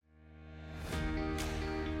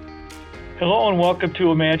Hello and welcome to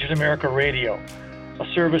Imagine America Radio, a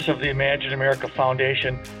service of the Imagine America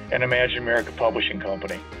Foundation and Imagine America Publishing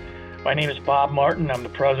Company. My name is Bob Martin. I'm the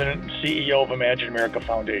president and CEO of Imagine America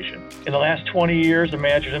Foundation. In the last 20 years,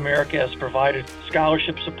 Imagine America has provided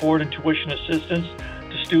scholarship support and tuition assistance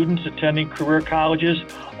to students attending career colleges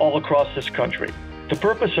all across this country. The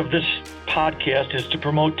purpose of this podcast is to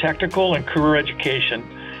promote technical and career education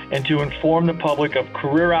and to inform the public of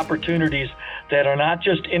career opportunities that are not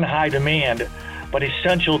just in high demand, but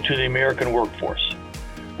essential to the American workforce.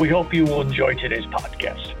 We hope you will enjoy today's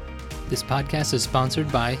podcast. This podcast is sponsored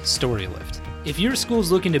by StoryLift. If your school's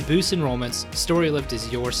looking to boost enrollments, StoryLift is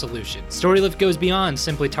your solution. StoryLift goes beyond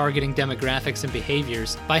simply targeting demographics and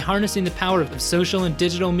behaviors by harnessing the power of social and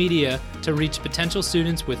digital media to reach potential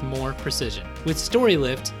students with more precision. With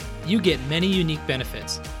StoryLift, you get many unique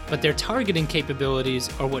benefits, but their targeting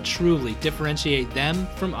capabilities are what truly differentiate them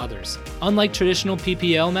from others. Unlike traditional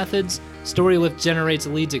PPL methods, StoryLift generates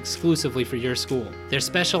leads exclusively for your school. Their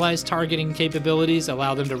specialized targeting capabilities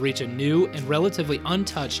allow them to reach a new and relatively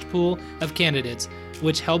untouched pool of candidates,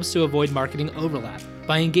 which helps to avoid marketing overlap.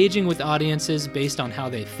 By engaging with audiences based on how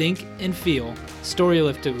they think and feel,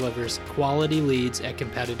 StoryLift delivers quality leads at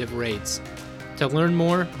competitive rates. To learn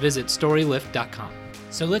more, visit StoryLift.com.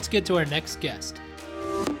 So let's get to our next guest.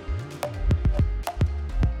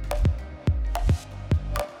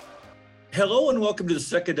 Hello and welcome to the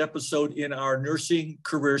second episode in our nursing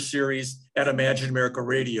career series at Imagine America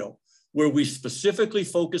Radio, where we specifically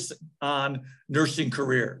focus on nursing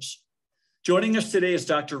careers. Joining us today is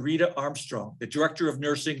Dr. Rita Armstrong, the Director of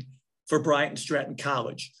Nursing for Bryant and Stratton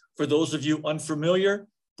College. For those of you unfamiliar,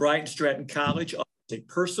 Bryant and Stratton College offers a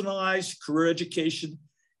personalized career education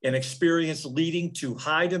and experience leading to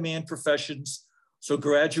high demand professions so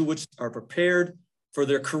graduates are prepared for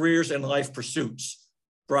their careers and life pursuits.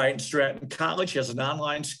 Bryant Stratton College has an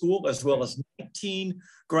online school as well as 19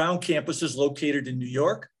 ground campuses located in New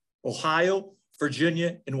York, Ohio,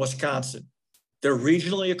 Virginia, and Wisconsin. They're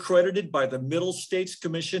regionally accredited by the Middle States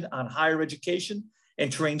Commission on Higher Education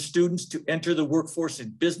and train students to enter the workforce in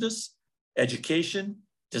business, education,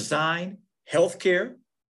 design, healthcare,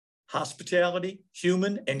 hospitality,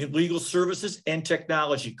 human and legal services, and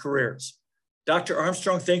technology careers. Dr.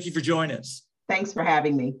 Armstrong, thank you for joining us. Thanks for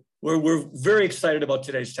having me. We're very excited about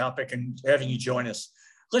today's topic and having you join us.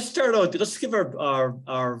 Let's start out, let's give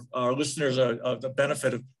our listeners the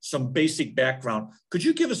benefit of some basic background. Could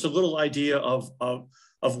you give us a little idea of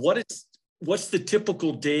what's the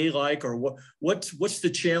typical day like, or what's the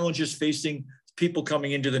challenges facing people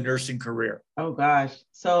coming into the nursing career? Oh gosh.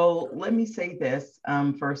 So let me say this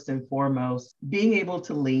first and foremost, being able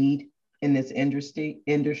to lead in this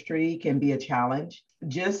industry can be a challenge.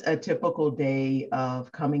 Just a typical day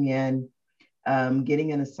of coming in,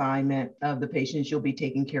 getting an assignment of the patients you'll be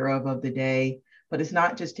taking care of the day, but it's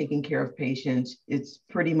not just taking care of patients, it's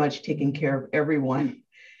pretty much taking care of everyone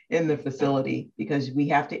in the facility, because we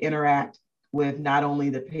have to interact with not only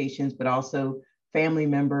the patients, but also family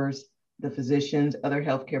members, the physicians, other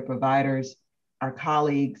healthcare providers, our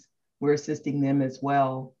colleagues. We're assisting them as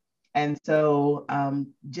well. And so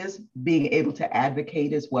just being able to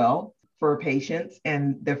advocate as well for patients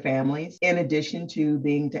and their families, in addition to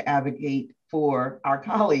being to advocate for our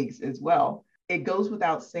colleagues as well. It goes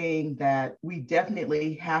without saying that we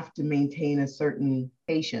definitely have to maintain a certain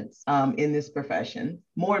patience in this profession.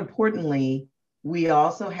 More importantly, we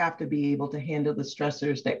also have to be able to handle the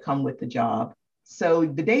stressors that come with the job. So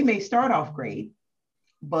the day may start off great,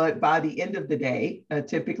 but by the end of the day,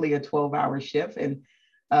 typically a 12-hour shift, and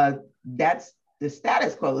that's the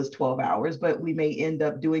status quo is 12 hours, but we may end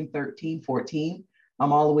up doing 13, 14,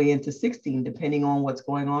 all the way into 16, depending on what's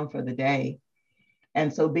going on for the day.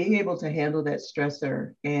 And so being able to handle that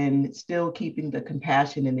stressor and still keeping the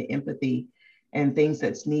compassion and the empathy and things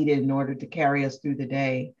that's needed in order to carry us through the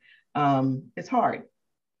day, it's hard.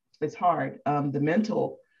 It's hard. The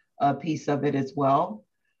mental piece of it as well.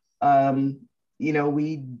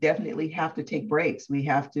 We definitely have to take breaks. We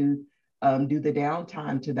have to do the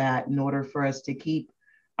downtime to that in order for us to keep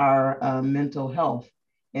our mental health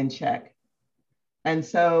in check. And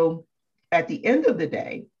so at the end of the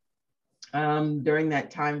day, during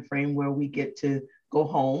that time frame where we get to go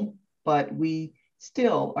home, but we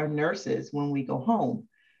still are nurses when we go home.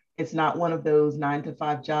 It's not one of those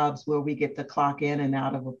 9-to-5 jobs where we get to clock in and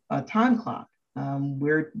out of a time clock.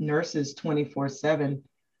 We're nurses 24/7,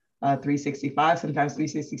 365, sometimes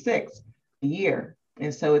 366 a year.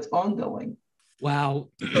 And so it's ongoing. Wow.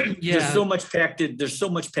 Yeah. There's so much packed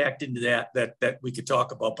into that we could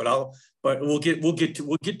talk about, but we'll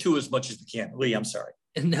get to as much as we can. Lee, I'm sorry.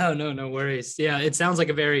 No worries. Yeah, it sounds like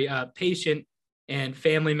a very patient and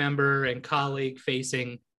family member and colleague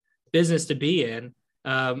facing business to be in.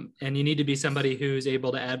 And you need to be somebody who's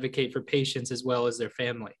able to advocate for patients as well as their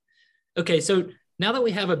family. Okay, so now that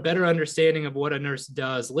we have a better understanding of what a nurse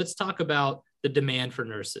does, let's talk about the demand for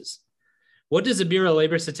nurses. What does the Bureau of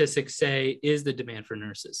Labor Statistics say is the demand for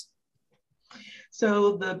nurses?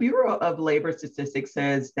 So the Bureau of Labor Statistics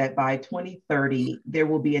says that by 2030, there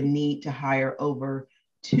will be a need to hire over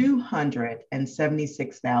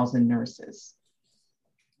 276,000 nurses.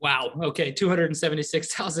 Wow. Okay.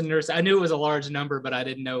 276,000 nurses. I knew it was a large number, but I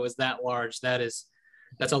didn't know it was that large. That's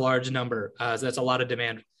a large number. So that's a lot of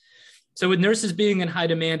demand. So with nurses being in high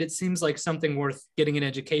demand, it seems like something worth getting an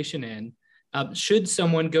education in. Should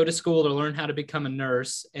someone go to school to learn how to become a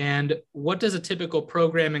nurse? And what does a typical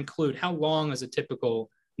program include? How long is a typical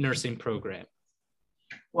nursing program?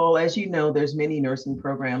 Well, as you know, there's many nursing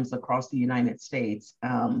programs across the United States.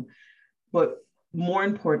 But more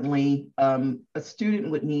importantly, a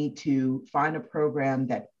student would need to find a program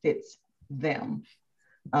that fits them,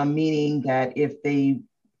 meaning that if they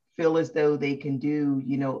feel as though they can do,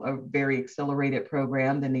 a very accelerated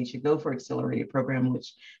program, then they should go for accelerated program,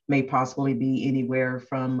 which may possibly be anywhere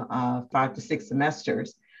from 5 to 6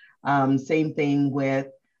 semesters. Same thing with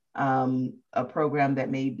a program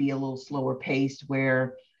that may be a little slower paced,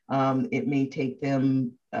 where it may take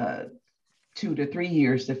them 2 to 3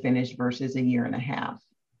 years to finish versus a year and a half.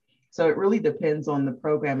 So it really depends on the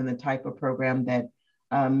program and the type of program that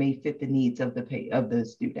may fit the needs of the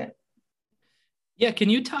student. Yeah, can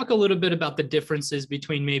you talk a little bit about the differences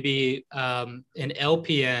between maybe an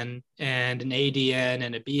LPN and an ADN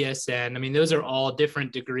and a BSN? I mean, those are all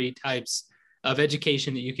different degree types of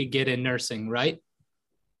education that you could get in nursing, right?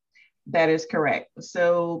 That is correct.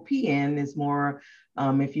 So PN is more,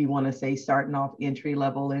 if you want to say, starting off entry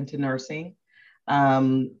level into nursing.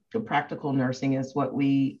 Practical nursing is what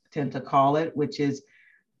we tend to call it, which is,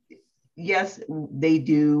 yes, they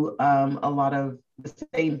do a lot of the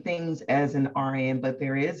same things as an RN, but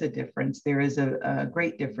there is a difference. There is a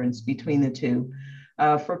great difference between the two.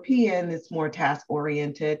 For PN, it's more task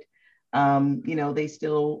oriented. They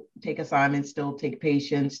still take assignments, still take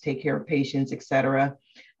patients, take care of patients, et cetera.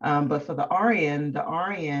 But for the RN,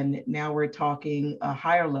 now we're talking a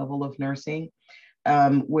higher level of nursing,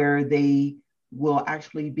 where they will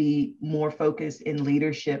actually be more focused in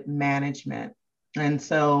leadership management. And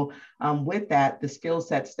so with that, the skill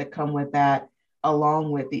sets that come with that,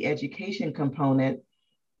 along with the education component,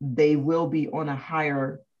 they will be on a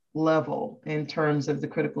higher level in terms of the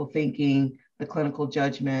critical thinking, the clinical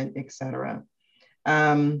judgment, et cetera.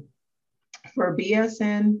 For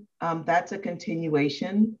BSN, that's a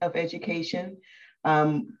continuation of education.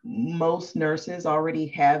 Most nurses already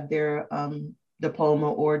have their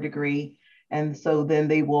diploma or degree, and so then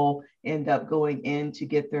they will end up going in to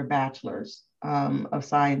get their bachelor's of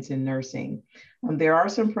science in nursing. There are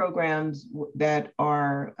some programs that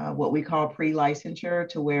are what we call pre-licensure,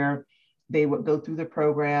 to where they would go through the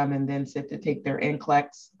program and then sit to take their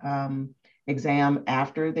NCLEX exam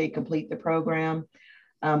after they complete the program.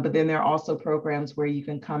 But then there are also programs where you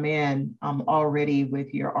can come in already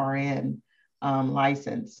with your RN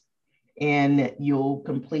license, and you'll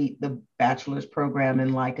complete the bachelor's program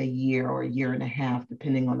in like a year or a year and a half,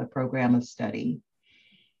 depending on the program of study.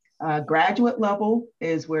 Graduate level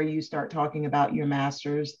is where you start talking about your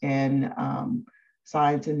master's in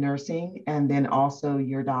science and nursing, and then also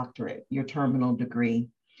your doctorate, your terminal degree.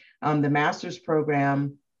 The master's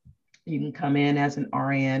program, you can come in as an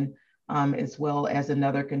RN, as well as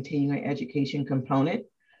another continuing education component.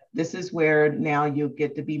 This is where now you'll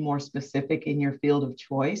get to be more specific in your field of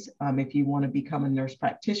choice. If you want to become a nurse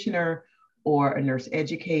practitioner or a nurse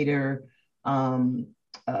educator,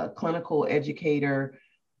 a clinical educator,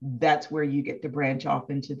 that's where you get to branch off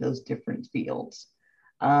into those different fields.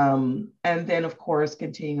 And then, of course,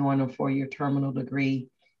 continue on for your terminal degree.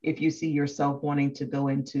 If you see yourself wanting to go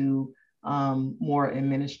into more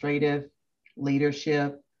administrative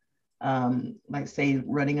leadership, like say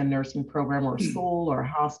running a nursing program or school or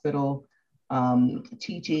hospital,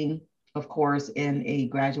 teaching, of course, in a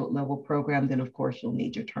graduate level program, then of course you'll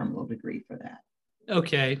need your terminal degree for that.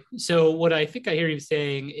 Okay, so what I think I hear you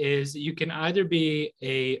saying is you can either be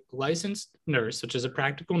a licensed nurse, which is a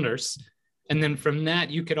practical nurse, and then from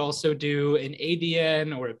that you could also do an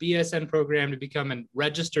ADN or a BSN program to become a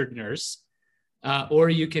registered nurse, or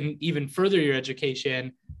you can even further your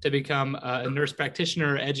education to become a nurse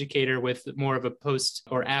practitioner or educator with more of a post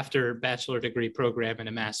or after bachelor degree program in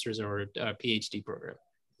a master's or a PhD program.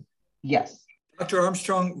 Yes. Dr.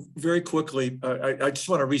 Armstrong, very quickly, I just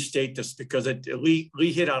want to restate this because Lee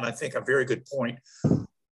hit on, I think, a very good point.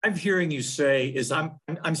 I'm hearing you say is I'm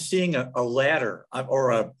seeing a ladder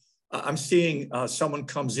I'm seeing someone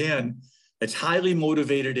comes in that's highly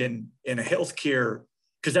motivated in a healthcare,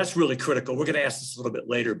 because that's really critical. We're going to ask this a little bit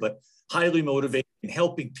later, but highly motivated in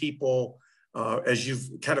helping people, as you've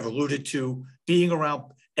kind of alluded to, being around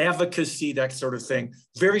advocacy, that sort of thing.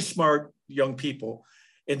 Very smart young people.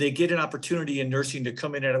 And they get an opportunity in nursing to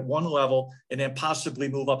come in at one level and then possibly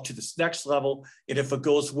move up to this next level. And if it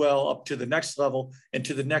goes well, up to the next level and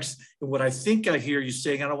to the next. And what I think I hear you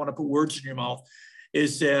saying, I don't want to put words in your mouth,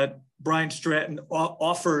 is that Bryan Stratton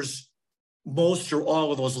offers most or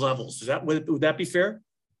all of those levels. Would that be fair?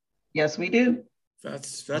 Yes, we do.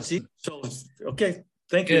 That's easy. So, okay.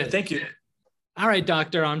 Thank you. Good. Thank you. All right,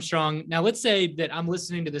 Dr. Armstrong. Now let's say that I'm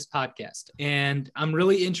listening to this podcast and I'm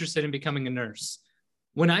really interested in becoming a nurse.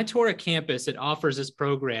 When I tour a campus that offers this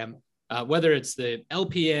program, whether it's the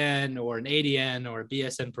LPN or an ADN or a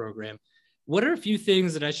BSN program, what are a few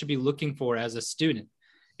things that I should be looking for as a student?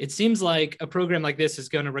 It seems like a program like this is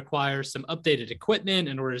going to require some updated equipment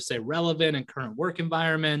in order to stay relevant in current work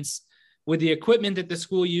environments. Would the equipment that the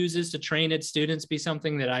school uses to train its students be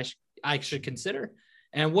something that I should consider?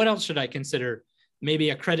 And what else should I consider? Maybe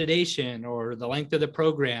accreditation or the length of the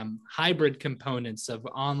program, hybrid components of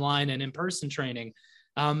online and in-person training.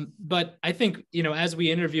 But I think, as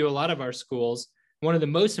we interview a lot of our schools, one of the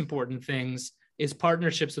most important things is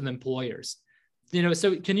partnerships with employers.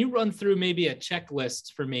 So can you run through maybe a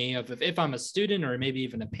checklist for me of if I'm a student or maybe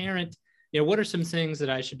even a parent, what are some things that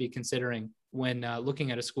I should be considering when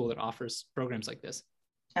looking at a school that offers programs like this?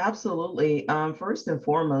 Absolutely. First and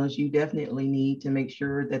foremost, you definitely need to make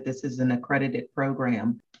sure that this is an accredited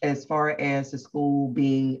program as far as the school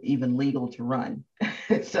being even legal to run.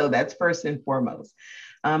 So that's first and foremost.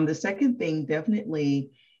 The second thing,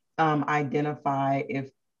 definitely identify if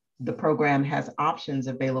the program has options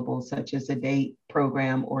available, such as a day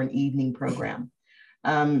program or an evening program.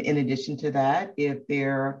 In addition to that, if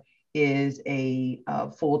there is a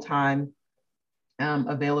full-time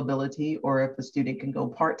availability, or if a student can go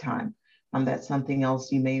part-time, that's something else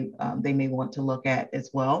they may want to look at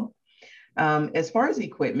as well. As far as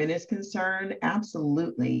equipment is concerned,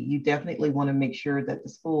 absolutely, you definitely want to make sure that the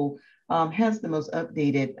school has the most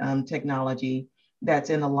updated technology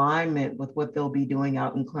that's in alignment with what they'll be doing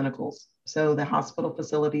out in clinicals. So the hospital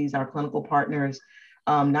facilities, our clinical partners,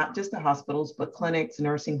 not just the hospitals, but clinics,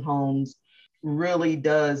 nursing homes, really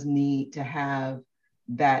does need to have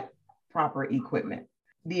that proper equipment.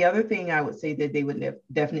 The other thing I would say that they would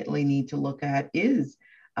definitely need to look at is,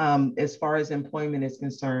 as far as employment is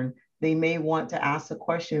concerned, they may want to ask the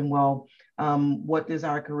question, well, what does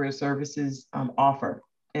our career services offer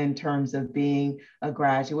in terms of being a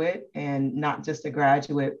graduate, and not just a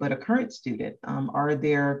graduate, but a current student? Are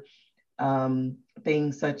there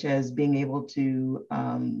things such as being able to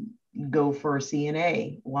go for a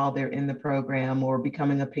CNA while they're in the program, or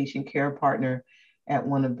becoming a patient care partner at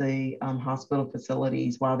one of the hospital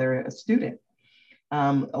facilities while they're a student?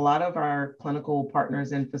 A lot of our clinical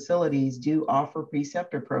partners and facilities do offer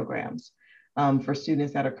preceptor programs for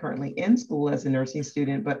students that are currently in school as a nursing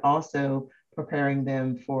student, but also preparing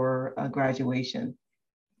them for graduation,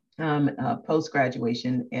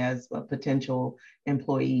 post-graduation as potential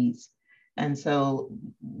employees. And so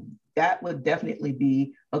that would definitely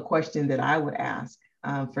be a question that I would ask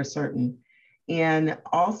for certain. And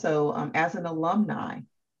also, as an alumni,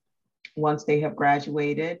 once they have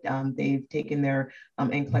graduated, they've taken their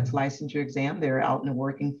NCLEX licensure exam, they're out in the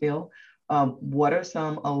working field. What are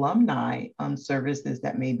some alumni services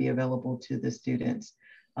that may be available to the students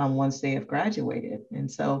once they have graduated? And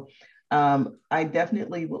so I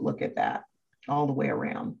definitely would look at that all the way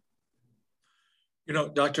around.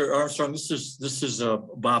 Dr. Armstrong, this is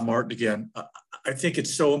Bob Martin again. I think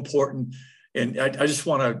it's so important. And I just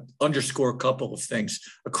want to underscore a couple of things.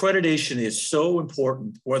 Accreditation is so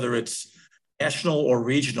important, whether it's national or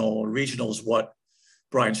regional. Regional is what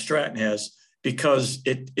Bryan Stratton has, because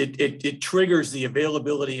it triggers the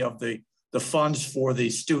availability of the funds for the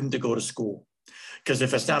student to go to school. Because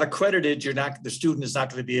if it's not accredited, the student is not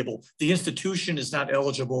going to be able, the institution is not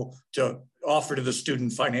eligible to offer to the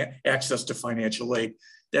student access to financial aid.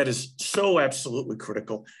 That is so absolutely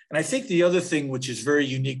critical. And I think the other thing which is very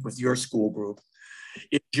unique with your school group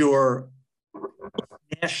is your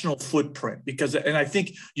national footprint, and I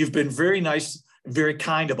think you've been very nice, very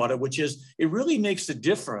kind about it, which is it really makes a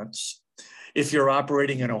difference if you're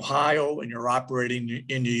operating in Ohio and you're operating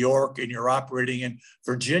in New York and you're operating in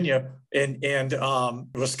Virginia and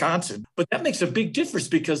Wisconsin. But that makes a big difference,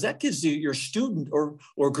 because that gives your student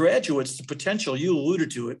or graduates the potential, you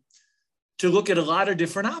alluded to it, to look at a lot of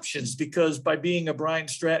different options, because by being a Bryan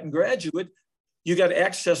Stratton graduate, you got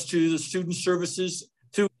access to the student services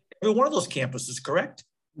through every one of those campuses, correct?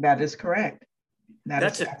 That is correct.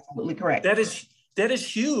 That's absolutely correct. That is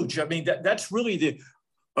huge. I mean, that's really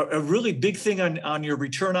a really big thing on your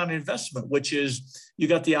return on investment, which is you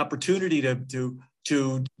got the opportunity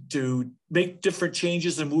to make different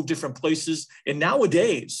changes and move different places. And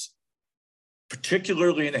nowadays,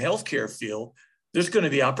 particularly in the healthcare field, there's going to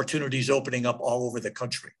be opportunities opening up all over the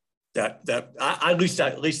country. At least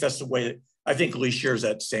that's the way that I think Lee shares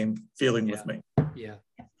that same feeling with me. Yeah.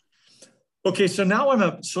 Okay, so now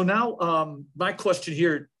my question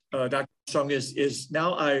here, Dr. Sung, is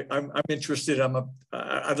now I'm interested.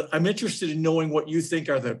 I'm interested in knowing what you think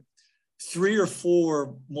are the 3 or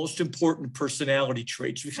 4 most important personality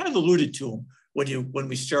traits. We kind of alluded to them when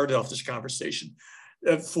we started off this conversation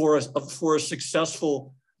for a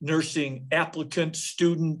successful nursing applicant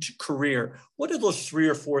student career. What are those 3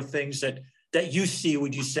 or 4 things that you see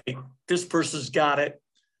when you say this person's got it,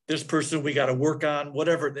 this person we got to work on,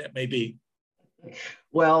 whatever that may be?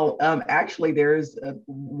 Well, actually, there's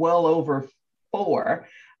well over 4,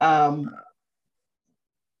 to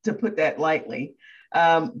put that lightly.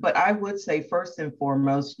 But I would say first and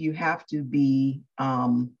foremost, you have to be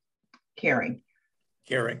caring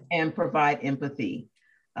and provide empathy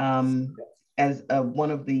as one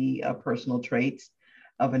of the personal traits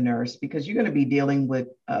of a nurse, because you're going to be dealing with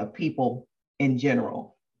people in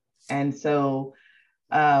general. And so,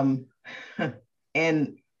 and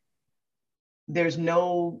there's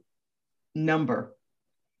no number,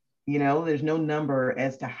 there's no number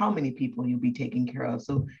as to how many people you'll be taking care of.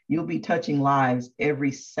 So you'll be touching lives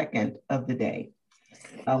every second of the day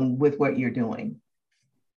with what you're doing.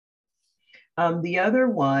 The other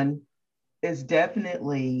one is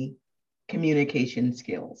definitely communication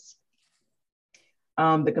skills.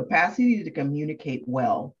 The capacity to communicate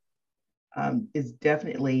well is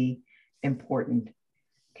definitely important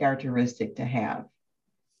characteristic to have.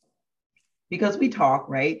 Because we talk,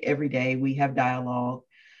 right? Every day we have dialogue,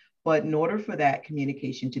 but in order for that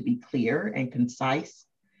communication to be clear and concise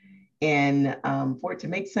and for it to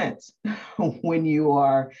make sense when you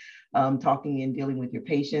are talking and dealing with your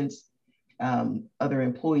patients, other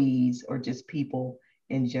employees, or just people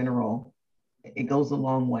in general, it goes a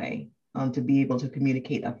long way to be able to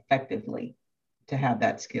communicate effectively, to have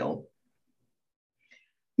that skill.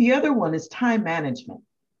 The other one is time management.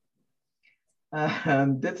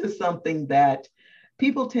 This is something that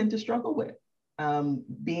people tend to struggle with,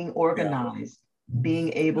 being organized,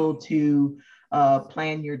 being able to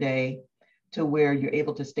plan your day to where you're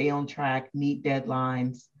able to stay on track, meet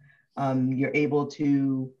deadlines, you're able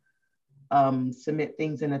to submit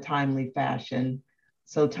things in a timely fashion.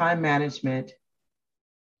 So time management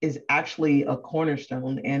is actually a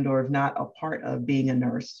cornerstone and or if not a part of being a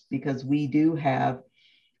nurse, because we do have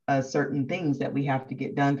certain things that we have to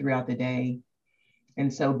get done throughout the day.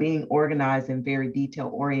 And so being organized and very detail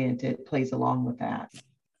oriented plays along with that.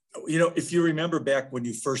 If you remember back when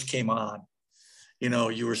you first came on,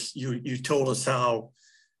 you told us how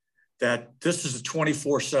that this is a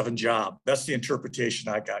 24/7 job. That's the interpretation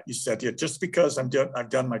I got. You said, yeah, just because I've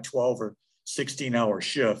done my 12 or 16-hour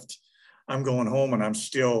shift, I'm going home and I'm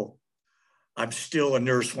still a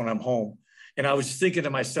nurse when I'm home. And I was thinking to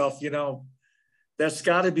myself, that's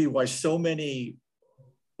got to be why so many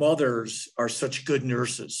mothers are such good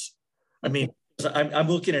nurses. I mean, I'm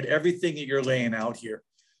looking at everything that you're laying out here.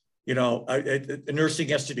 Nursing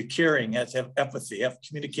has to be caring, has to have empathy, have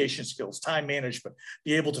communication skills, time management,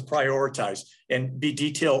 be able to prioritize and be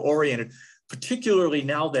detail oriented, particularly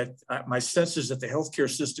now that my sense is that the healthcare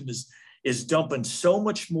system is dumping so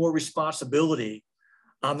much more responsibility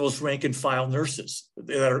on those rank and file nurses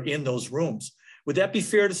that are in those rooms. Would that be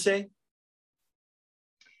fair to say?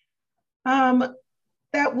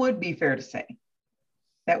 That would be fair to say.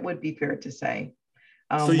 That would be fair to say.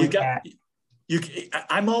 So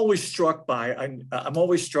I'm always struck by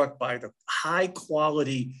the high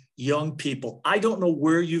quality young people. I don't know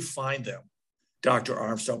where you find them, Dr.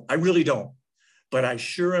 Armstrong. I really don't, but I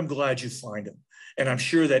sure am glad you find them. And I'm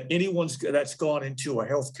sure that anyone that's gone into a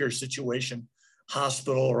healthcare situation,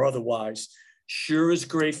 hospital or otherwise, sure is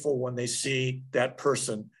grateful when they see that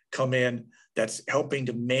person come in that's helping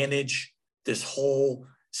to manage this whole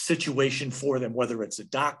situation for them, whether it's a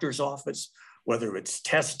doctor's office, whether it's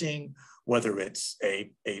testing, whether it's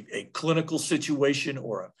a clinical situation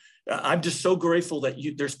I'm just so grateful that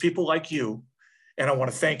there's people like you. And I want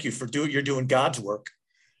to thank you for you're doing God's work.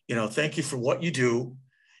 Thank you for what you do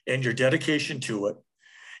and your dedication to it.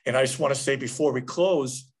 And I just want to say before we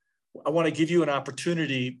close, I want to give you an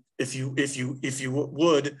opportunity, if you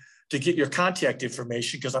would, to get your contact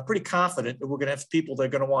information, because I'm pretty confident that we're going to have people that are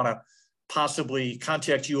going to want to possibly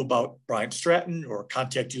contact you about Bryant Stratton or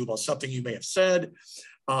contact you about something you may have said.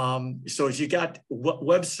 So if you got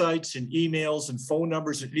websites and emails and phone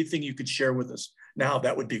numbers and anything you could share with us now,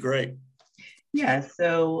 that would be great. Yeah,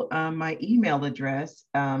 so my email address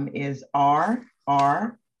is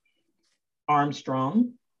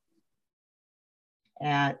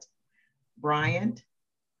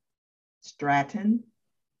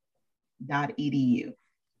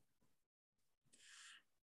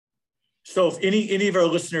So if any of our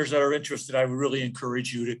listeners that are interested, I would really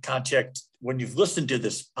encourage you to contact, when you've listened to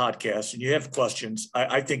this podcast and you have questions.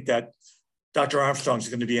 I think that Dr. Armstrong is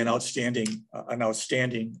going to be an outstanding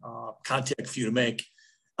contact for you to make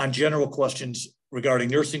on general questions regarding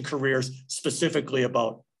nursing careers, specifically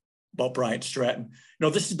about Bryant Stratton.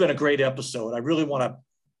 This has been a great episode. I really want to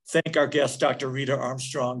thank our guest, Dr. Rita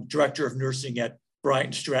Armstrong, Director of Nursing at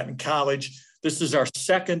Bryant Stratton College. This is our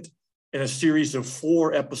second in a series of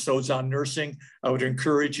 4 episodes on nursing. I would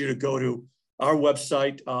encourage you to go to our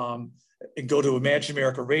website and go to Imagine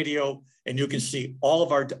America Radio, and you can see all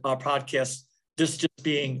of our podcasts, this just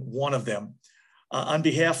being one of them. On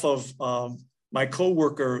behalf of my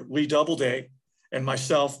coworker, Lee Doubleday, and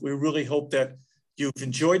myself, we really hope that you've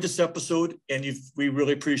enjoyed this episode, and we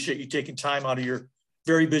really appreciate you taking time out of your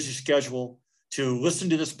very busy schedule to listen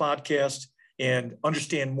to this podcast and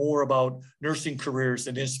understand more about nursing careers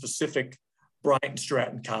and in specific Bryant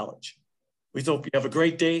Stratton College. We hope you have a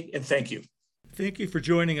great day, and thank you. Thank you for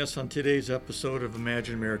joining us on today's episode of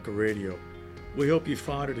Imagine America Radio. We hope you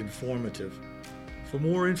found it informative. For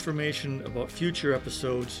more information about future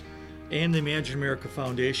episodes and the Imagine America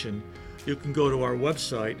Foundation, you can go to our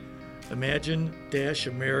website,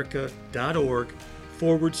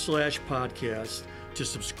 imagine-america.org/podcast, to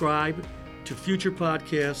subscribe to future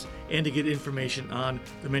podcasts and to get information on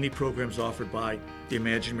the many programs offered by the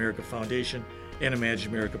Imagine America Foundation and Imagine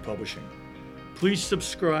America Publishing. Please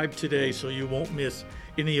subscribe today so you won't miss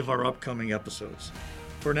any of our upcoming episodes.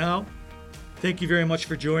 For now, thank you very much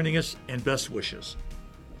for joining us, and best wishes.